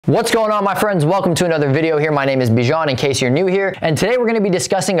What's going on, my friends? Welcome to another video here. My name is Bijan in case you're new here, and today we're going to be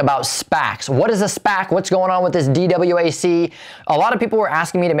discussing about SPACs. What is a SPAC? What's going on with this DWAC? A lot of people were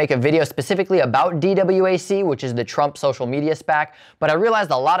asking me to make a video specifically about DWAC, which is the Trump social media SPAC, but I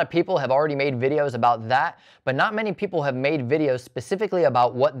realized a lot of people have already made videos about that, but not many people have made videos specifically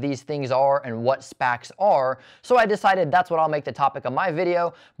about what these things are and what SPACs are, so I decided that's what I'll make the topic of my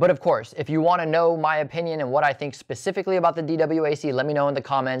video. But of course, if you want to know my opinion and what I think specifically about the DWAC, let me know in the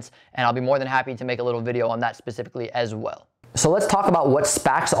comments, and I'll be more than happy to make a little video on that specifically as well. So let's talk about what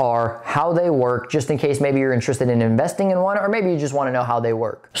SPACs are, how they work, just in case maybe you're interested in investing in one, or maybe you just want to know how they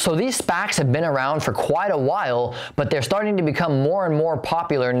work. So these SPACs have been around for quite a while, but they're starting to become more and more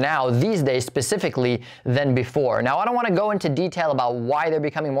popular now these days specifically than before. Now, I don't want to go into detail about why they're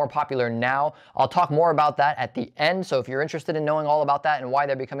becoming more popular now. I'll talk more about that at the end, so if you're interested in knowing all about that and why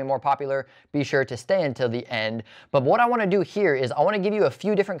they're becoming more popular, be sure to stay until the end. But what I want to do here is I want to give you a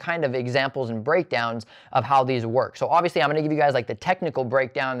few different kind of examples and breakdowns of how these work. So obviously I'm going to give you guys like the technical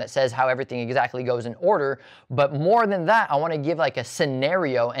breakdown that says how everything exactly goes in order, but more than that, I want to give like a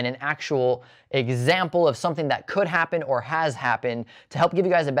scenario and an actual example of something that could happen or has happened to help give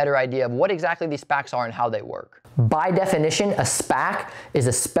you guys a better idea of what exactly these SPACs are and how they work. By definition, a SPAC is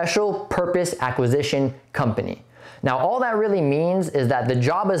a special purpose acquisition company. Now, all that really means is that the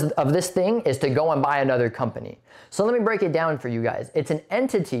job of this thing is to go and buy another company. So let me break it down for you guys. It's an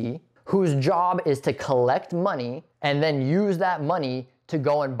entity whose job is to collect money and then use that money to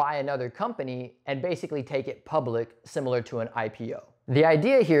go and buy another company and basically take it public, similar to an IPO. The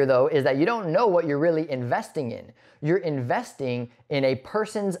idea here, though, is that you don't know what you're really investing in. You're investing in a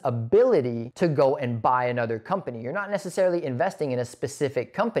person's ability to go and buy another company. You're not necessarily investing in a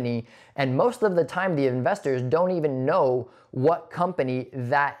specific company, and most of the time the investors don't even know what company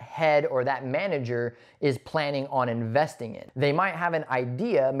that head or that manager is planning on investing in. They might have an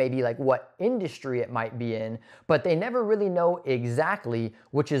idea, maybe like what industry it might be in, but they never really know exactly,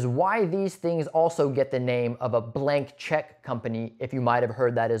 which is why these things also get the name of a blank check company, if you might have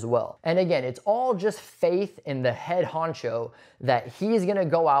heard that as well. And again, it's all just faith in the head honcho that he's gonna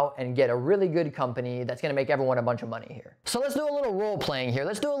go out and get a really good company that's gonna make everyone a bunch of money here. So let's do a little role playing here.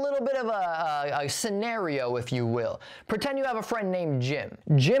 Let's do a little bit of a scenario, if you will. Pretend you have a friend named Jim.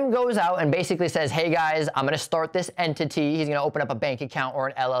 Jim goes out and basically says, hey guys, I'm gonna start this entity. He's gonna open up a bank account or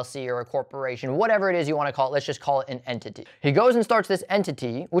an LLC or a corporation, whatever it is you wanna call it. Let's just call it an entity. He goes and starts this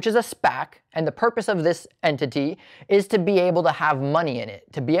entity, which is a SPAC, and the purpose of this entity is to be able to have money in it,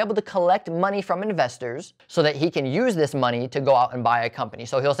 to be able to collect money from investors so that he can use this money to go out and buy a company.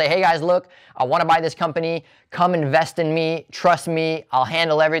 So he'll say, hey guys, look, I wanna buy this company, come invest in me, trust me, I'll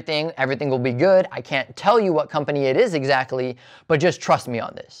handle everything, everything will be good. I can't tell you what company it is exactly, but just trust me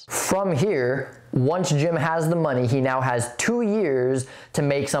on this. From here, once Jim has the money, he now has 2 years to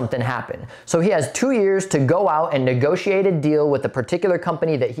make something happen. So he has 2 years to go out and negotiate a deal with a particular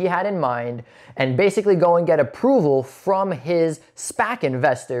company that he had in mind and basically go and get approval from his SPAC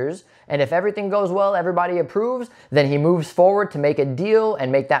investors. And if everything goes well, everybody approves, then he moves forward to make a deal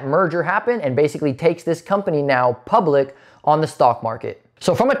and make that merger happen and basically takes this company now public on the stock market.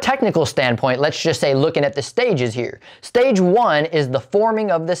 So from a technical standpoint, let's just say looking at the stages here. Stage 1 is the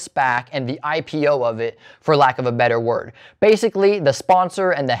forming of the SPAC and the IPO of it, for lack of a better word. Basically, the sponsor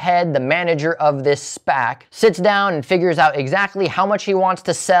and the head, the manager of this SPAC, sits down and figures out exactly how much he wants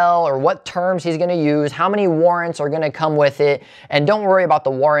to sell or what terms he's gonna use, how many warrants are gonna come with it. And don't worry about the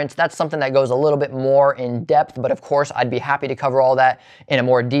warrants. That's something that goes a little bit more in depth, but of course, I'd be happy to cover all that in a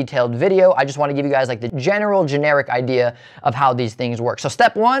more detailed video. I just wanna give you guys like the generic idea of how these things work. So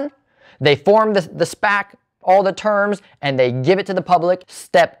step 1, they form the SPAC, all the terms, and they give it to the public.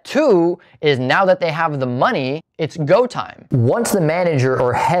 Step 2 is now that they have the money, it's go time. Once the manager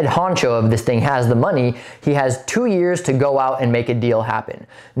or head honcho of this thing has the money, he has 2 years to go out and make a deal happen.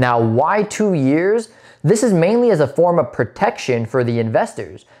 Now, why 2 years? This is mainly as a form of protection for the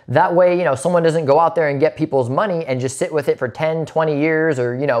investors. That way, you know, someone doesn't go out there and get people's money and just sit with it for 10, 20 years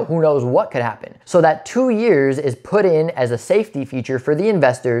or, you know, who knows what could happen. So that 2 years is put in as a safety feature for the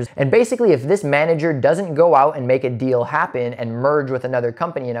investors. And basically, if this manager doesn't go out and make a deal happen and merge with another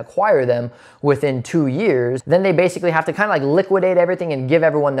company and acquire them within 2 years, then they basically have to kind of like liquidate everything and give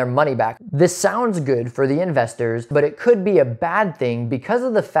everyone their money back. This sounds good for the investors, but it could be a bad thing because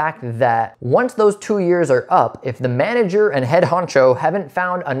of the fact that once those 2 years are up, if the manager and head honcho haven't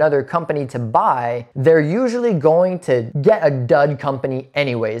found another company to buy, they're usually going to get a dud company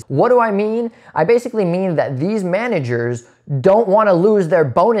anyways. What do I mean? I basically mean that these managers don't want to lose their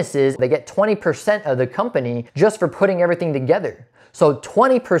bonuses. They get 20% of the company just for putting everything together. So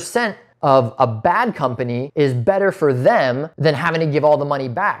 20% of a bad company is better for them than having to give all the money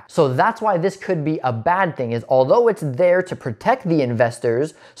back. So that's why this could be a bad thing, is although it's there to protect the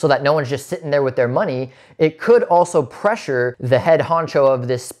investors so that no one's just sitting there with their money, it could also pressure the head honcho of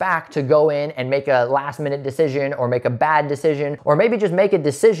this SPAC to go in and make a last minute decision, or make a bad decision, or maybe just make a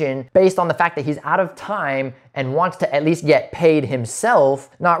decision based on the fact that he's out of time and wants to at least get paid himself,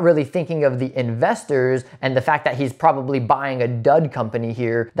 not really thinking of the investors and the fact that he's probably buying a dud company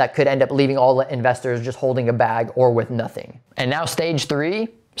here that could end up leaving all the investors just holding a bag or with nothing. And now stage three.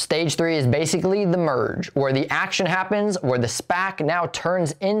 Stage three is basically the merge, where the action happens, where the SPAC now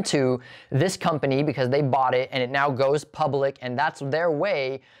turns into this company because they bought it and it now goes public, and that's their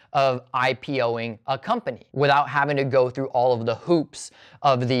way of IPOing a company without having to go through all of the hoops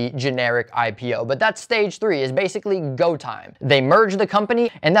of the generic IPO. But that's stage three, is basically go time. They merge the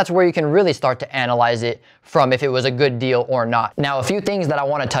company, and that's where you can really start to analyze it from if it was a good deal or not. Now, a few things that I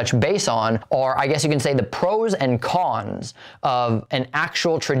want to touch base on are, I guess you can say, the pros and cons of an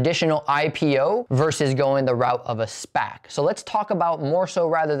actual traditional IPO versus going the route of a SPAC. So let's talk about more so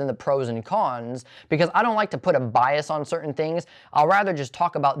rather than the pros and cons, because I don't like to put a bias on certain things. I'll rather just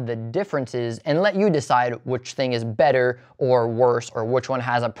talk about the differences and let you decide which thing is better or worse, or which one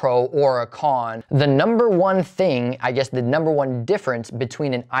has a pro or a con. The number one thing, I guess the number one difference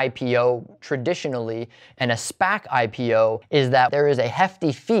between an IPO traditionally and a SPAC IPO is that there is a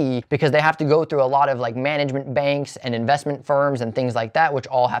hefty fee, because they have to go through a lot of like management banks and investment firms and things like that, which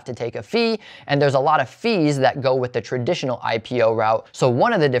all have to take a fee, and there's a lot of fees that go with the traditional IPO route. So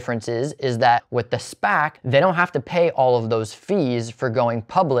one of the differences is that with the SPAC, they don't have to pay all of those fees for going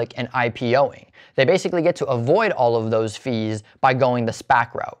public and IPOing. They basically get to avoid all of those fees by going the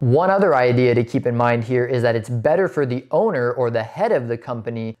SPAC route. One other idea to keep in mind here is that it's better for the owner or the head of the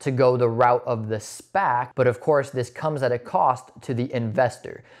company to go the route of the SPAC, but of course this comes at a cost to the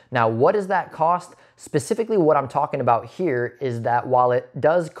investor. Now, what is that cost? Specifically, what I'm talking about here is that while it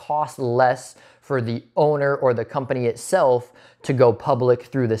does cost less for the owner or the company itself to go public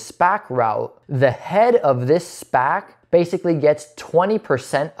through the SPAC route, the head of this SPAC basically gets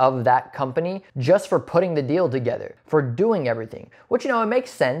 20% of that company just for putting the deal together, for doing everything, which, it makes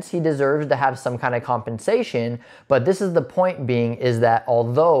sense. He deserves to have some kind of compensation, but this is the point being, is that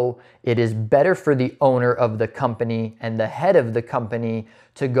although it is better for the owner of the company and the head of the company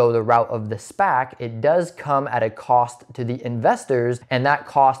to go the route of the SPAC, it does come at a cost to the investors, and that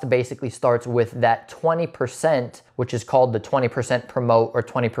cost basically starts with that 20%, which is called the 20% promote or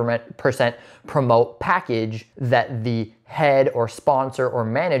 20% promote package that the head or sponsor or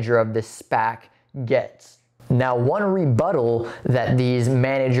manager of this SPAC gets. Now, one rebuttal that these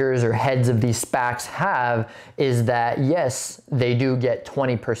managers or heads of these SPACs have is that, yes, they do get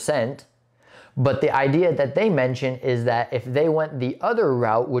 20%, but the idea that they mention is that if they went the other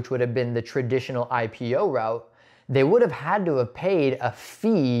route, which would have been the traditional IPO route, they would have had to have paid a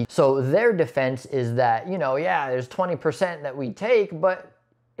fee. So their defense is that, yeah, there's 20% that we take, but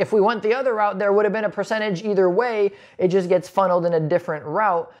if we went the other route, there would have been a percentage either way. It just gets funneled in a different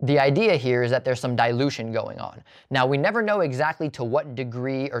route. The idea here is that there's some dilution going on. Now, we never know exactly to what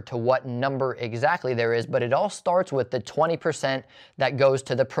degree or to what number exactly there is, but it all starts with the 20% that goes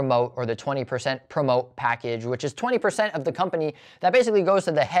to the promote, or the 20% promote package, which is 20% of the company that basically goes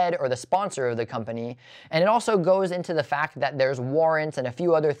to the head or the sponsor of the company. And it also goes into the fact that there's warrants and a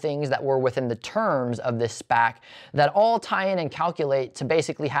few other things that were within the terms of this SPAC that all tie in and calculate to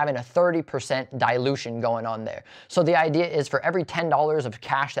basically having a 30% dilution going on there. So the idea is, for every $10 of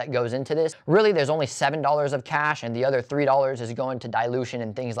cash that goes into this, really there's only $7 of cash, and the other $3 is going to dilution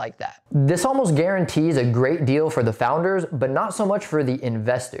and things like that. This almost guarantees a great deal for the founders, but not so much for the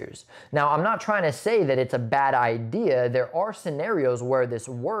investors. Now, I'm not trying to say that it's a bad idea. There are scenarios where this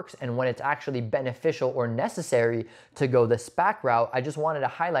works and when it's actually beneficial or necessary to go the SPAC route. I just wanted to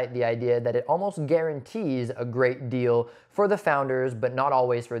highlight the idea that it almost guarantees a great deal for the founders, but not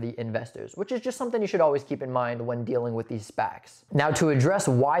always for the investors, which is just something you should always keep in mind when dealing with these SPACs. Now, to address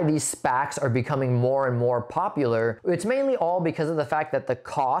why these SPACs are becoming more and more popular, it's mainly all because of the fact that the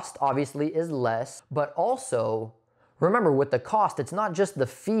cost obviously is less, but also, remember, with the cost, it's not just the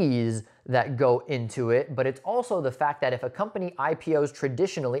fees that go into it, but it's also the fact that if a company IPOs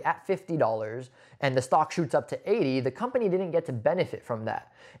traditionally at $50 and the stock shoots up to $80, the company didn't get to benefit from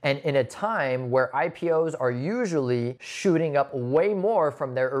that. And in a time where IPOs are usually shooting up way more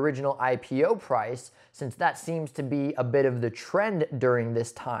from their original IPO price, since that seems to be a bit of the trend during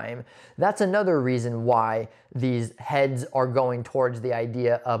this time, that's another reason why these heads are going towards the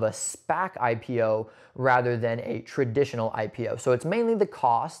idea of a SPAC IPO rather than a traditional IPO. So it's mainly the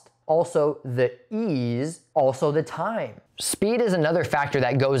cost, also the ease also the time. Speed is another factor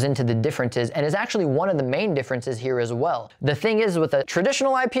that goes into the differences and is actually one of the main differences here as well. The thing is, with a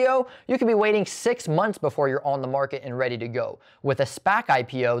traditional IPO, you could be waiting 6 months before you're on the market and ready to go. With a SPAC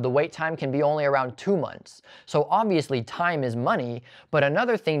IPO, the wait time can be only around 2 months. So obviously time is money, but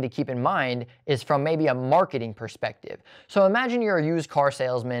another thing to keep in mind is from maybe a marketing perspective. So imagine you're a used car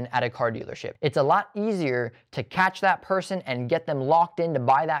salesman at a car dealership. It's a lot easier to catch that person and get them locked in to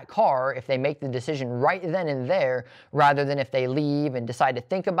buy that car if they make the decision right then and there, rather than if they leave and decide to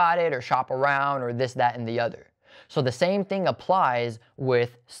think about it or shop around or this, that, and the other. So the same thing applies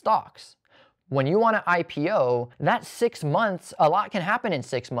with stocks. When you want to IPO, that 6 months, a lot can happen in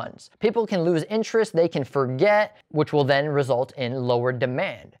 6 months. People can lose interest, they can forget, which will then result in lower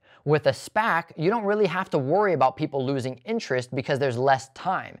demand. With a SPAC, you don't really have to worry about people losing interest because there's less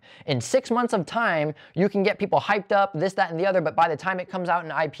time. In 6 months of time, you can get people hyped up, this, that, and the other, but by the time it comes out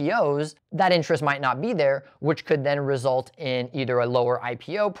in IPOs, that interest might not be there, which could then result in either a lower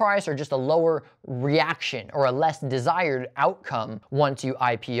IPO price or just a lower reaction or a less desired outcome once you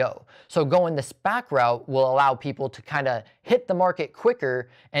IPO. So going the SPAC route will allow people to kind of hit the market quicker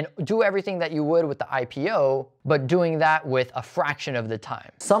and do everything that you would with the IPO, but doing that with a fraction of the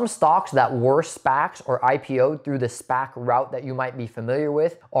time. Some stocks that were SPACs or IPO'd through the SPAC route that you might be familiar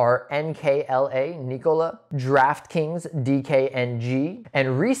with are NKLA, Nikola, DraftKings, DKNG,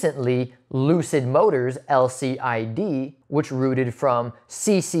 and recently Lucid Motors, LCID, which rooted from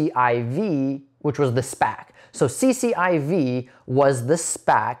CCIV, which was the SPAC. So CCIV was the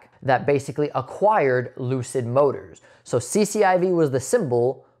SPAC that basically acquired Lucid Motors. So CCIV was the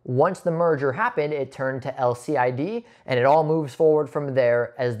symbol. Once the merger happened, it turned to LCID, and it all moves forward from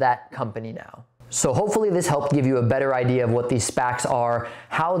there as that company now. So hopefully this helped give you a better idea of what these SPACs are,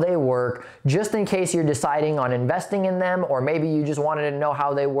 how they work, just in case you're deciding on investing in them, or maybe you just wanted to know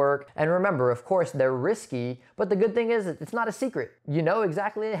how they work. And remember, of course, they're risky, but the good thing is it's not a secret. You know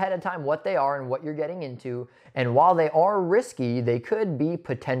exactly ahead of time what they are and what you're getting into. And while they are risky, they could be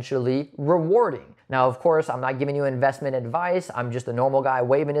potentially rewarding. Now, of course, I'm not giving you investment advice. I'm just a normal guy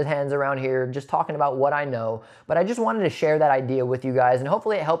waving his hands around here, just talking about what I know. But I just wanted to share that idea with you guys, and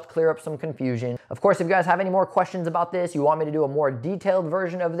hopefully it helped clear up some confusion. Of course, if you guys have any more questions about this, you want me to do a more detailed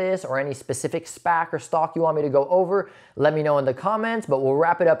version of this, or any specific SPAC or stock you want me to go over, let me know in the comments, but we'll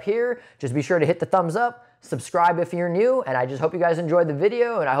wrap it up here. Just be sure to hit the thumbs up, subscribe if you're new, and I just hope you guys enjoyed the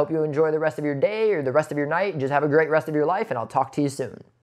video, and I hope you enjoy the rest of your day or the rest of your night. Just have a great rest of your life, and I'll talk to you soon.